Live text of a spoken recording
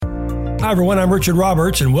Hi, everyone. I'm Richard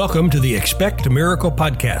Roberts, and welcome to the Expect a Miracle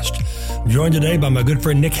podcast. I'm joined today by my good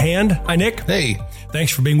friend Nick Hand. Hi, Nick. Hey.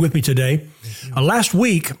 Thanks for being with me today. Last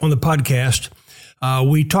week on the podcast,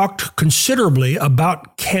 we talked considerably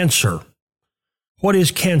about cancer. What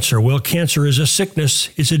is cancer? Well, cancer is a sickness,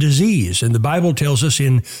 it's a disease. And the Bible tells us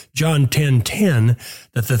in John 10:10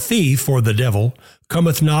 that the thief, or the devil,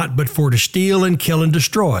 cometh not but for to steal and kill and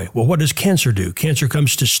destroy. Well, what does cancer do? Cancer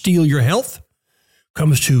comes to steal your health,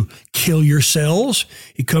 comes to kill your cells,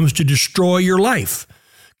 it comes to destroy your life.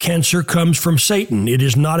 Cancer comes from Satan. It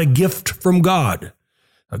is not a gift from God.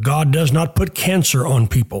 God does not put cancer on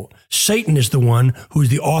people. Satan is the one who is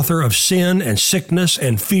the author of sin and sickness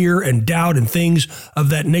and fear and doubt and things of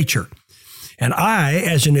that nature. And I,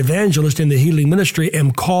 as an evangelist in the healing ministry,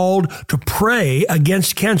 am called to pray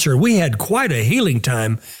against cancer. We had quite a healing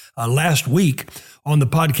time last week on the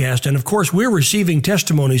podcast. And of course, we're receiving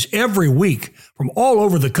testimonies every week from all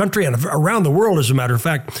over the country and around the world, as a matter of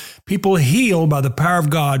fact, people healed by the power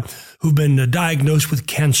of God who've been diagnosed with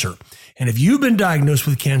cancer. And if you've been diagnosed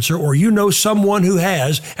with cancer, or you know someone who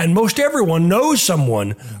has, and most everyone knows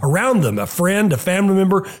someone around them, a friend, a family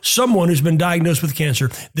member, someone who's been diagnosed with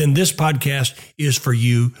cancer, then this podcast is for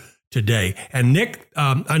you today. And Nick,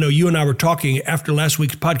 I know you and I were talking after last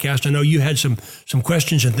week's podcast. I know you had some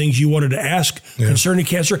questions and things you wanted to ask concerning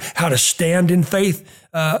cancer, how to stand in faith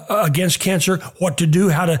against cancer, what to do,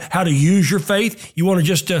 how to use your faith. You want to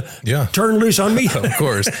just turn loose on me? Of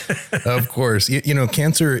course. Of course. You know,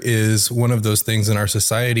 cancer is one of those things in our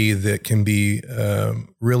society that can be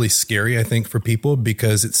really scary, I think, for people,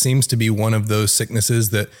 because it seems to be one of those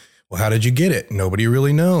sicknesses that, well, how did you get it? Nobody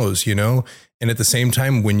really knows, you know? And at the same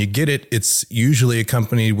time, when you get it, it's usually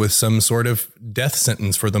accompanied with some sort of death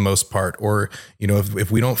sentence for the most part. Or, you know,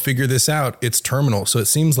 if we don't figure this out, it's terminal. So it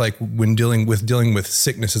seems like when dealing with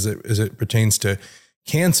sickness as it pertains to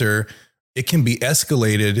cancer, it can be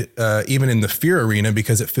escalated even in the fear arena,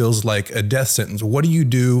 because it feels like a death sentence. What do you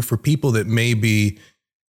do for people that may be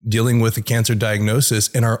dealing with a cancer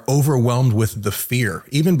diagnosis and are overwhelmed with the fear?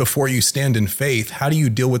 Even before you stand in faith, how do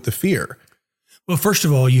you deal with the fear? Well, first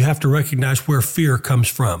of all, you have to recognize where fear comes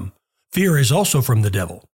from. Fear is also from the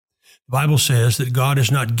devil. The Bible says that God has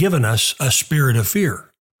not given us a spirit of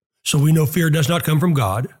fear. So we know fear does not come from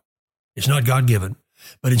God. It's not God-given.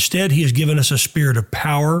 But instead, he has given us a spirit of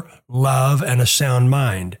power, love, and a sound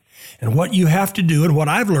mind. And what you have to do, and what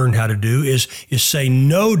I've learned how to do, is say,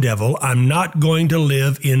 no, devil, I'm not going to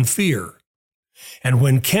live in fear. And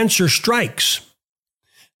when cancer strikes,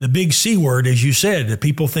 the big C word, as you said, that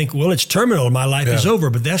people think, well, it's terminal, my life is over,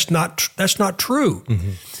 but that's not true.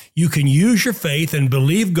 Mm-hmm. You can use your faith and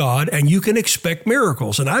believe God, and you can expect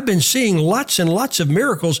miracles. And I've been seeing lots and lots of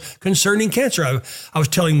miracles concerning cancer. I was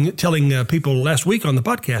telling people last week on the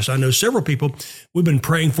podcast, I know several people we've been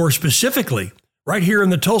praying for specifically right here in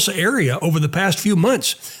the Tulsa area over the past few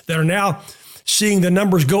months that are now seeing the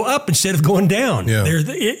numbers go up instead of going down. Yeah.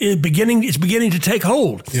 It's beginning to take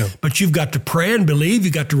hold. Yeah. But you've got to pray and believe.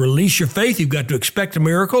 You've got to release your faith. You've got to expect a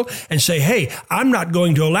miracle and say, hey, I'm not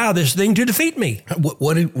going to allow this thing to defeat me.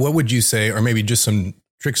 What would you say, or maybe just some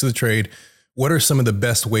tricks of the trade, what are some of the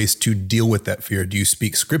best ways to deal with that fear? Do you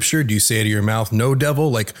speak scripture? Do you say to your mouth, no,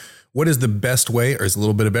 devil? Like, what is the best way, or is it a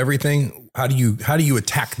little bit of everything? How do you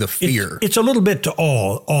attack the fear? It's a little bit to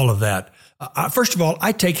all of that. First of all,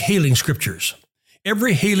 I take healing scriptures,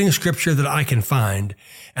 every healing scripture that I can find,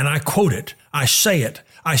 and I quote it, I say it,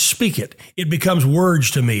 I speak it. It becomes words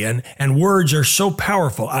to me, and words are so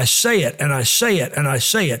powerful. I say it, and I say it, and I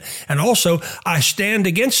say it. And also, I stand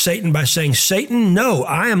against Satan by saying, Satan, no,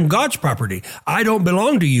 I am God's property. I don't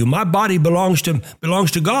belong to you. My body belongs to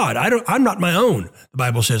God. I'm not my own. The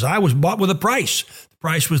Bible says I was bought with a price.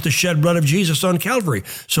 Price was the shed blood of Jesus on Calvary.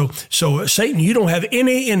 So Satan, you don't have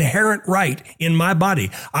any inherent right in my body.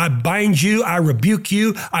 I bind you, I rebuke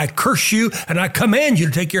you, I curse you, and I command you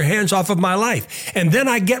to take your hands off of my life. And then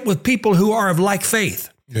I get with people who are of like faith.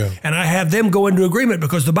 Yeah. And I have them go into agreement,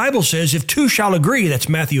 because the Bible says if two shall agree, that's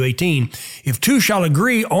Matthew 18, if two shall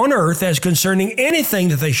agree on earth as concerning anything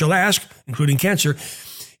that they shall ask, including cancer,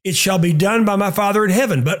 it shall be done by my Father in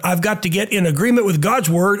heaven. But I've got to get in agreement with God's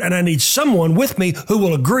word, and I need someone with me who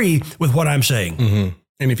will agree with what I'm saying. Mm-hmm.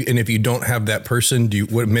 And if you don't have that person,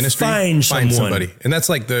 what ministry? Find somebody. And that's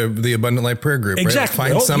like the Abundant Life Prayer Group, exactly.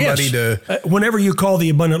 Right? Find somebody to... whenever you call the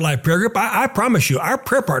Abundant Life Prayer Group, I promise you, our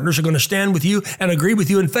prayer partners are going to stand with you and agree with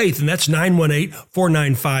you in faith. And that's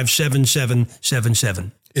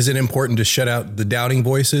 918-495-7777. Is it important to shut out the doubting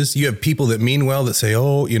voices? You have people that mean well that say,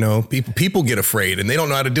 oh, you know, people get afraid and they don't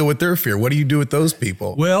know how to deal with their fear. What do you do with those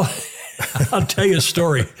people? Well, I'll tell you a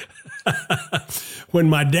story. When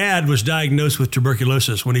my dad was diagnosed with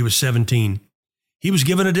tuberculosis when he was 17, he was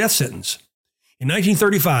given a death sentence. In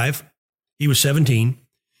 1935, he was 17.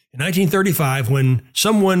 In 1935, when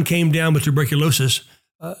someone came down with tuberculosis,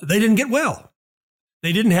 they didn't get well.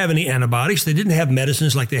 They didn't have any antibiotics. They didn't have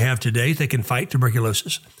medicines like they have today that can fight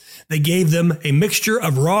tuberculosis. They gave them a mixture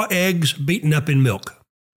of raw eggs beaten up in milk.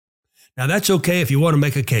 Now, that's okay if you want to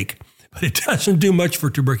make a cake, but it doesn't do much for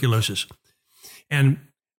tuberculosis. And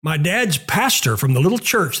my dad's pastor from the little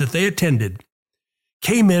church that they attended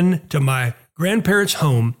came in to my grandparents'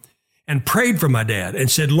 home and prayed for my dad and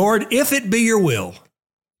said, Lord, if it be your will,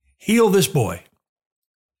 heal this boy.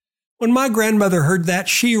 When my grandmother heard that,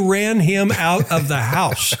 she ran him out of the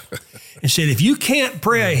house and said, if you can't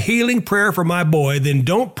pray a healing prayer for my boy, then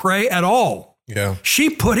don't pray at all. Yeah. She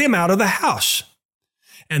put him out of the house.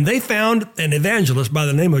 And they found an evangelist by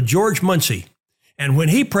the name of George Munsey. And when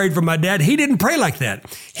he prayed for my dad, he didn't pray like that.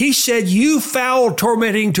 He said, you foul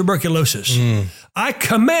tormenting tuberculosis, I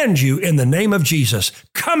command you in the name of Jesus,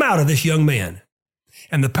 come out of this young man.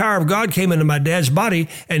 And the power of God came into my dad's body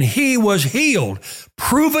and he was healed,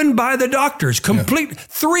 proven by the doctors. Complete.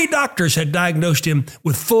 3 doctors had diagnosed him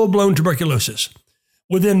with full-blown tuberculosis.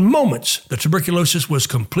 Within moments, the tuberculosis was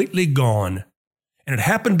completely gone. And it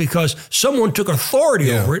happened because someone took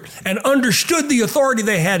authority over it and understood the authority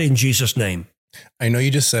they had in Jesus' name. I know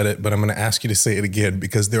you just said it, but I'm going to ask you to say it again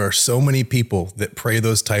because there are so many people that pray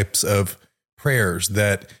those types of prayers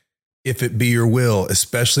that if it be your will,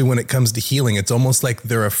 especially when it comes to healing, it's almost like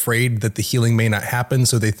they're afraid that the healing may not happen.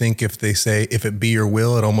 So they think if they say, if it be your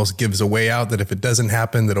will, it almost gives a way out that if it doesn't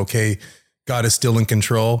happen, that, okay, God is still in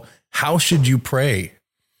control. How should you pray?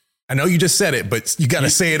 I know you just said it, but you got to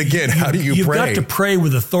say it again. How do you You've pray? You've got to pray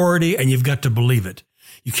with authority and you've got to believe it.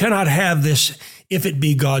 You cannot have this, if it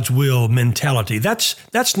be God's will mentality. That's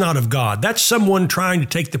not of God. That's someone trying to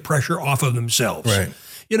take the pressure off of themselves. Right.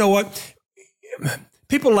 You know what?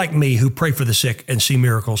 People like me who pray for the sick and see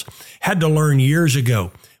miracles had to learn years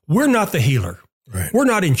ago, we're not the healer. Right. We're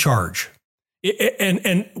not in charge.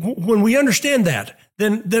 And when we understand that,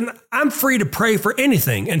 then I'm free to pray for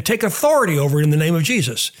anything and take authority over it in the name of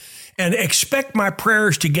Jesus and expect my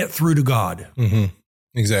prayers to get through to God. Mm-hmm.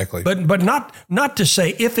 Exactly. But not to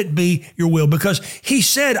say, if it be your will, because he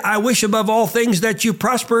said, I wish above all things that you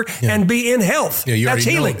prosper and be in health. Yeah, that's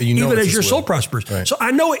healing, even as your soul prospers. Right. So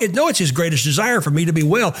I know it's his greatest desire for me to be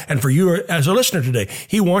well. And for you as a listener today,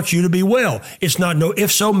 he wants you to be well. It's not no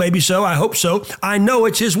if so, maybe so, I hope so. I know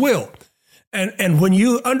it's his will. And when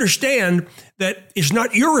you understand that it's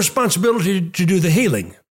not your responsibility to do the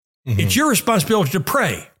healing, it's your responsibility to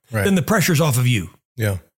pray, then the pressure's off of you.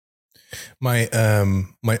 Yeah. My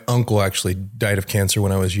uncle actually died of cancer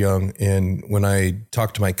when I was young. And when I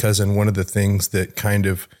talked to my cousin, one of the things that kind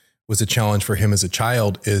of was a challenge for him as a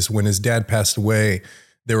child is when his dad passed away,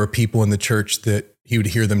 there were people in the church that he would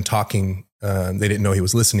hear them talking. They didn't know he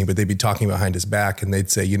was listening, but they'd be talking behind his back and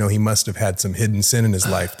they'd say, you know, he must have had some hidden sin in his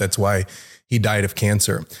life. That's why he died of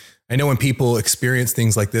cancer. I know when people experience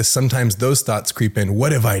things like this, sometimes those thoughts creep in.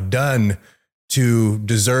 What have I done to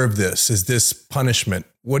deserve this? Is this punishment?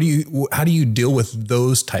 How do you deal with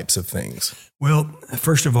those types of things? Well,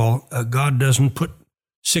 first of all, God doesn't put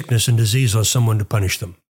sickness and disease on someone to punish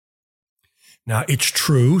them. Now, it's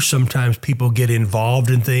true, sometimes people get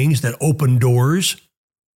involved in things that open doors.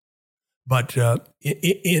 But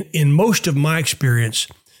in most of my experience,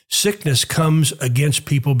 sickness comes against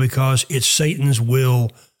people because it's Satan's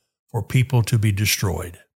will for people to be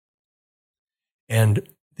destroyed. And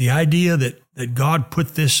the idea that God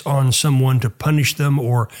put this on someone to punish them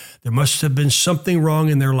or there must have been something wrong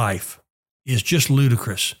in their life is just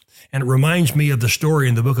ludicrous. And it reminds me of the story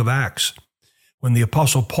in the book of Acts when the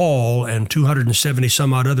Apostle Paul and 270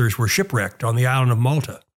 some odd others were shipwrecked on the island of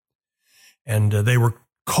Malta. And they were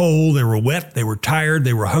cold, they were wet, they were tired,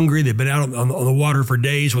 they were hungry. They'd been out on the water for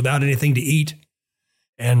days without anything to eat.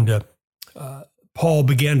 And Paul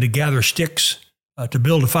began to gather sticks to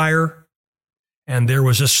build a fire. And there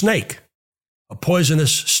was a snake, a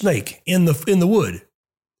poisonous snake in the wood.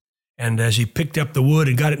 And as he picked up the wood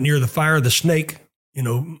and got it near the fire, the snake,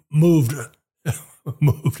 moved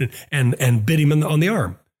and bit him on the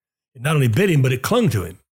arm. It not only bit him, but it clung to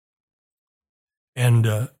him. And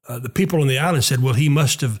the people on the island said, "Well, he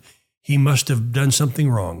must have done something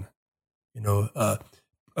wrong.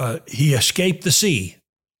 He escaped the sea,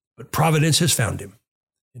 but providence has found him.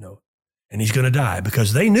 And he's going to die,"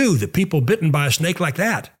 because they knew that people bitten by a snake like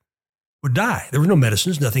that would die. There were no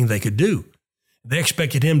medicines, nothing they could do. They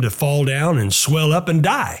expected him to fall down and swell up and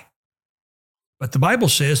die. But the Bible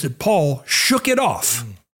says that Paul shook it off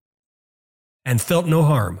and felt no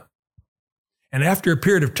harm. And after a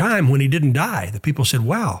period of time when he didn't die, the people said,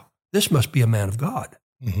 wow, this must be a man of God.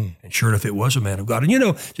 Mm-hmm. And sure enough, it was a man of God. And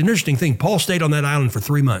it's an interesting thing. Paul stayed on that island for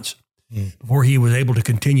 3 months before he was able to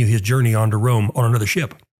continue his journey on to Rome on another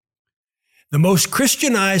ship. The most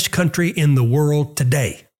Christianized country in the world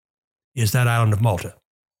today is that island of Malta.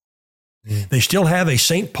 They still have a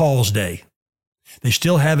St. Paul's Day. They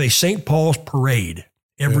still have a St. Paul's parade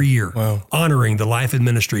every year, honoring the life and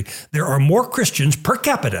ministry. There are more Christians per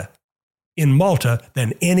capita in Malta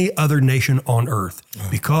than any other nation on earth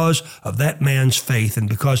because of that man's faith and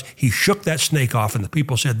because he shook that snake off and the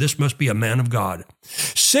people said, this must be a man of God.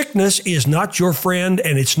 Sickness is not your friend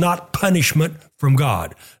and it's not punishment from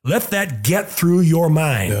God. Let that get through your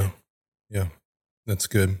mind. Yeah, that's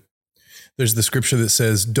good. There's the scripture that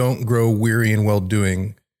says, don't grow weary in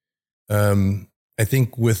well-doing. I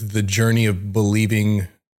think with the journey of believing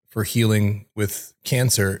for healing with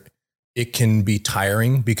cancer, it can be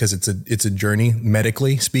tiring because it's a journey,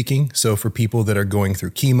 medically speaking. So for people that are going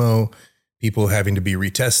through chemo, people having to be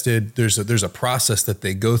retested, there's a process that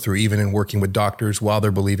they go through, even in working with doctors while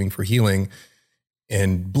they're believing for healing.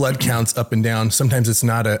 And blood counts up and down. Sometimes it's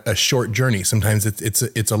not a short journey. Sometimes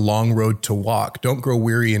it's a long road to walk. Don't grow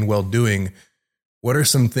weary in well-doing. What are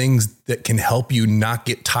some things that can help you not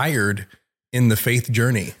get tired in the faith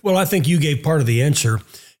journey? Well, I think you gave part of the answer.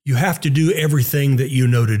 You have to do everything that you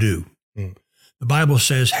know to do. The Bible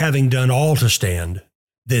says, having done all to stand,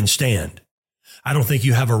 then stand. I don't think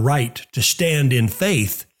you have a right to stand in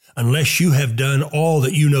faith unless you have done all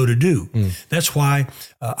that you know to do. That's why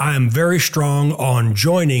I am very strong on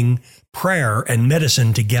joining prayer and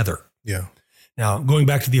medicine together. Yeah. Now, going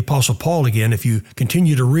back to the Apostle Paul again, if you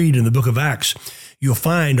continue to read in the book of Acts, you'll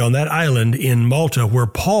find on that island in Malta where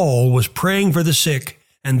Paul was praying for the sick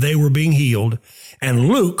and they were being healed. And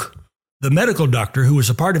Luke, the medical doctor who was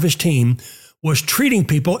a part of his team, was treating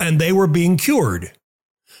people and they were being cured.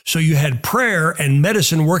 So you had prayer and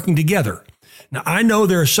medicine working together. Now, I know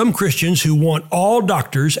there are some Christians who want all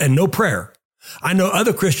doctors and no prayer. I know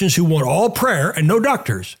other Christians who want all prayer and no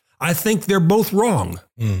doctors. I think they're both wrong.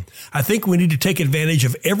 I think we need to take advantage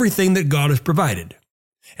of everything that God has provided.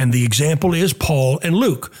 And the example is Paul and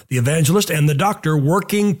Luke, the evangelist and the doctor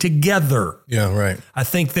working together. Yeah, right. I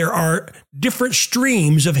think there are different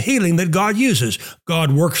streams of healing that God uses.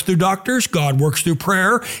 God works through doctors. God works through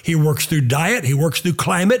prayer. He works through diet. He works through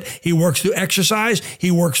climate. He works through exercise.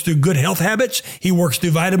 He works through good health habits. He works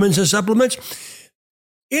through vitamins and supplements.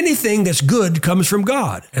 Anything that's good comes from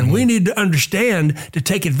God. And we need to understand to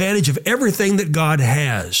take advantage of everything that God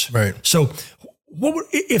has. Right. So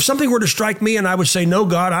if something were to strike me and I would say, no,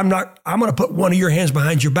 God, I'm going to put one of your hands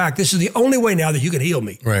behind your back. This is the only way now that you can heal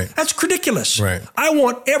me. Right. That's ridiculous. Right. I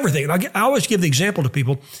want everything. And I always give the example to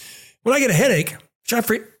people. When I get a headache, which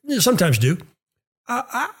I sometimes do,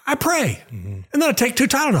 I pray. And then I take 2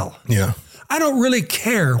 Tylenol. Yeah. I don't really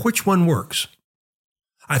care which one works.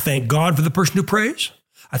 I thank God for the person who prays.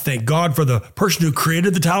 I thank God for the person who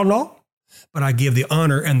created the Tylenol. But I give the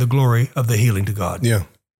honor and the glory of the healing to God. Yeah.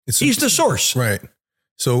 He's the source. Right.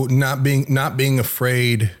 So not being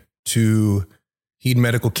afraid to heed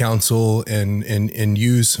medical counsel and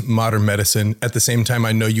use modern medicine. At the same time,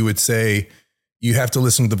 I know you would say you have to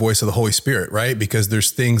listen to the voice of the Holy Spirit, right? Because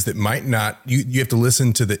there's things that might not, you have to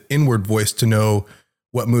listen to the inward voice to know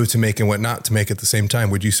what move to make and what not to make at the same time.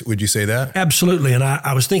 Would you say that? Absolutely. And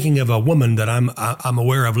I was thinking of a woman that I'm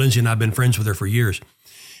aware of. Lindsay and I have been friends with her for years.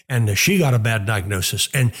 And she got a bad diagnosis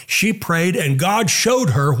and she prayed and God showed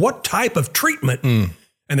her what type of treatment. And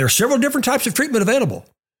there are several different types of treatment available.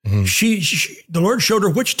 The Lord showed her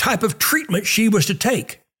which type of treatment she was to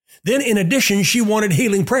take. Then in addition, she wanted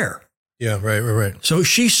healing prayer. Yeah, right. So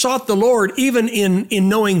she sought the Lord even in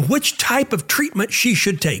knowing which type of treatment she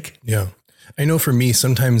should take. Yeah. I know for me,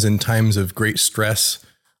 sometimes in times of great stress,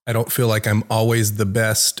 I don't feel like I'm always the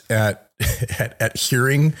best at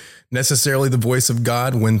hearing necessarily the voice of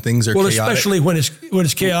God when things are chaotic. Especially when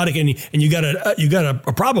it's chaotic and you got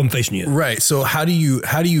a problem facing you. Right. So how do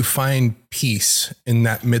you find peace in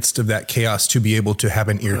that midst of that chaos to be able to have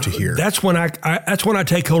an ear to hear? That's when I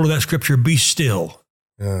take hold of that scripture. Be still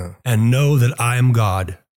and know that I am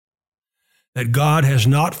God. That God has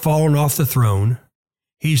not fallen off the throne.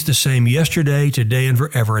 He's the same yesterday, today, and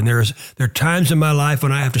forever. And there are times in my life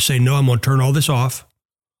when I have to say, no, I'm going to turn all this off.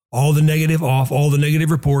 All the negative off, all the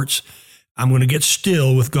negative reports. I'm going to get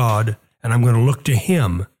still with God, and I'm going to look to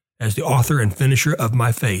Him as the author and finisher of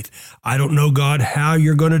my faith. I don't know, God, how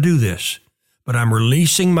you're going to do this, but I'm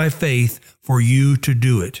releasing my faith for you to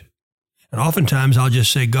do it. And oftentimes I'll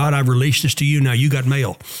just say, God, I've released this to you. Now you got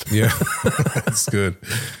mail. Yeah, that's good.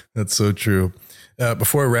 That's so true.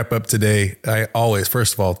 Before I wrap up today, I always,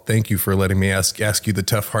 first of all, thank you for letting me ask you the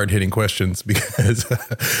tough, hard-hitting questions because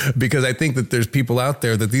I think that there's people out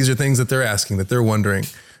there that these are things that they're asking, that they're wondering.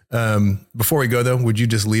 Before we go, though, would you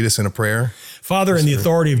just lead us in a prayer? Father, in the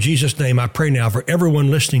authority of Jesus' name, I pray now for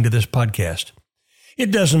everyone listening to this podcast.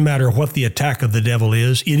 It doesn't matter what the attack of the devil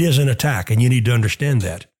is. It is an attack, and you need to understand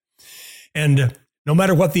that. And no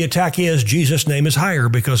matter what the attack is, Jesus' name is higher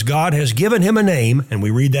because God has given him a name, and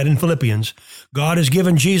we read that in Philippians. God has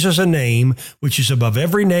given Jesus a name which is above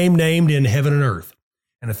every name named in heaven and earth.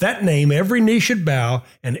 And at that name, every knee should bow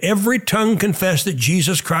and every tongue confess that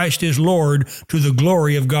Jesus Christ is Lord to the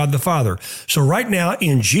glory of God the Father. So right now,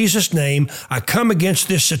 in Jesus' name, I come against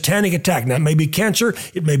this satanic attack. Now, it may be cancer,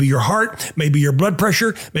 it may be your heart, maybe your blood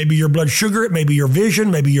pressure, maybe your blood sugar, it may be your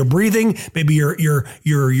vision, maybe your breathing, maybe your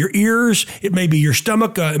ears, it may be your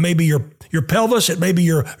stomach, it may be your pelvis, it may be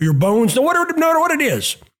your bones, no matter what it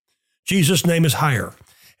is. Jesus' name is higher.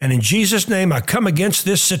 And in Jesus' name, I come against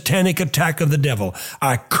this satanic attack of the devil.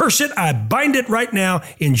 I curse it. I bind it right now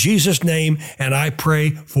in Jesus' name, and I pray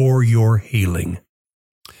for your healing.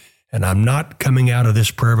 And I'm not coming out of this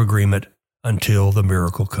prayer of agreement until the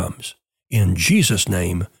miracle comes. In Jesus'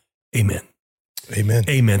 name, amen. Amen.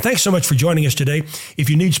 Amen. Thanks so much for joining us today. If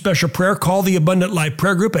you need special prayer, call the Abundant Life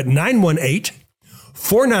Prayer Group at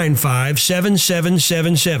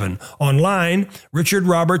 918-495-7777. Online,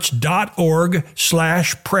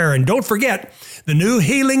 richardroberts.org/prayer. And don't forget the new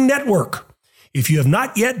Healing Network. If you have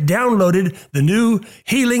not yet downloaded the new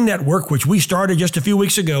Healing Network, which we started just a few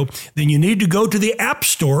weeks ago, then you need to go to the App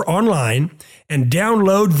Store online and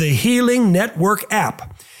download the Healing Network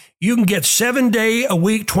app. You can get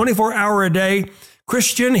 7-day-a-week, 24-hour-a-day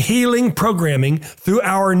Christian healing programming through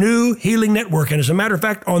our new Healing Network. And as a matter of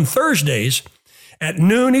fact, on Thursdays, at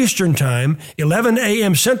noon Eastern Time, 11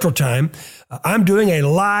 a.m. Central Time, I'm doing a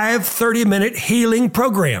live 30-minute healing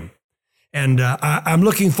program. And I'm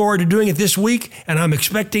looking forward to doing it this week, and I'm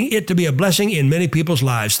expecting it to be a blessing in many people's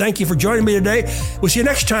lives. Thank you for joining me today. We'll see you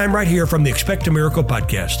next time right here from the Expect a Miracle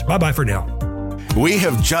podcast. Bye-bye for now. We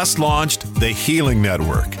have just launched the Healing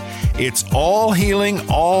Network. It's all healing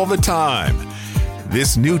all the time.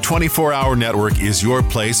 This new 24-hour network is your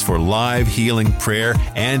place for live healing prayer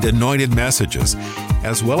and anointed messages,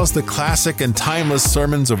 as well as the classic and timeless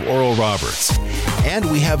sermons of Oral Roberts. And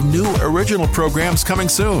we have new original programs coming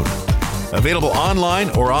soon. Available online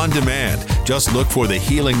or on demand. Just look for the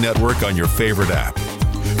Healing Network on your favorite app.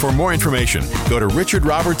 For more information, go to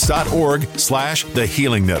richardroberts.org/the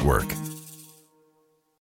Healing Network.